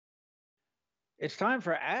It's time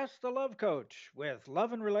for Ask the Love Coach with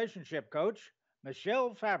love and relationship coach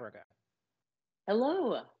Michele Fabrega.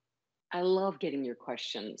 Hello. I love getting your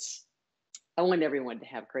questions. I want everyone to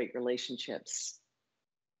have great relationships.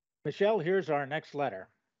 Michele, here's our next letter.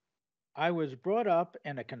 I was brought up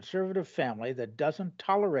in a conservative family that doesn't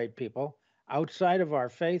tolerate people outside of our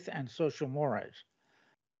faith and social mores.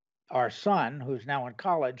 Our son, who's now in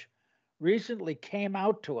college, recently came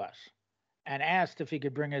out to us and asked if he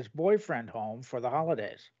could bring his boyfriend home for the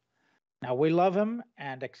holidays. Now, we love him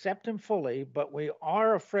and accept him fully, but we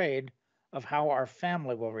are afraid of how our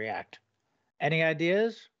family will react. Any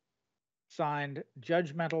ideas? Signed,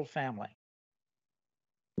 Judgmental Family.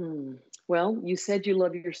 Well, you said you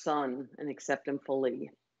love your son and accept him fully.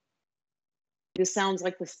 This sounds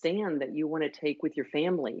like the stand that you want to take with your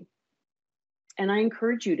family. And I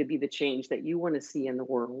encourage you to be the change that you want to see in the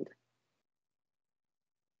world.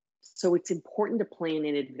 So it's important to plan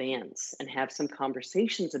in advance and have some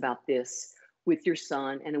conversations about this with your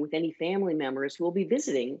son and with any family members who will be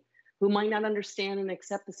visiting who might not understand and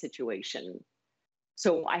accept the situation.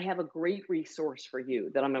 So I have a great resource for you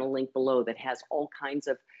that I'm going to link below that has all kinds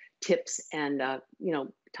of tips and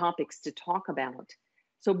topics to talk about.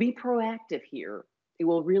 So be proactive here. It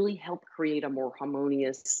will really help create a more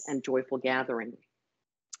harmonious and joyful gathering.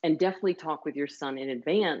 And definitely talk with your son in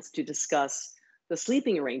advance to discuss the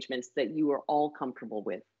sleeping arrangements that you are all comfortable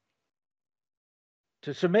with.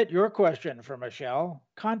 To submit your question for Michele,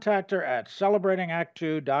 contact her at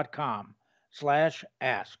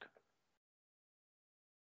celebratingact2.com/ask.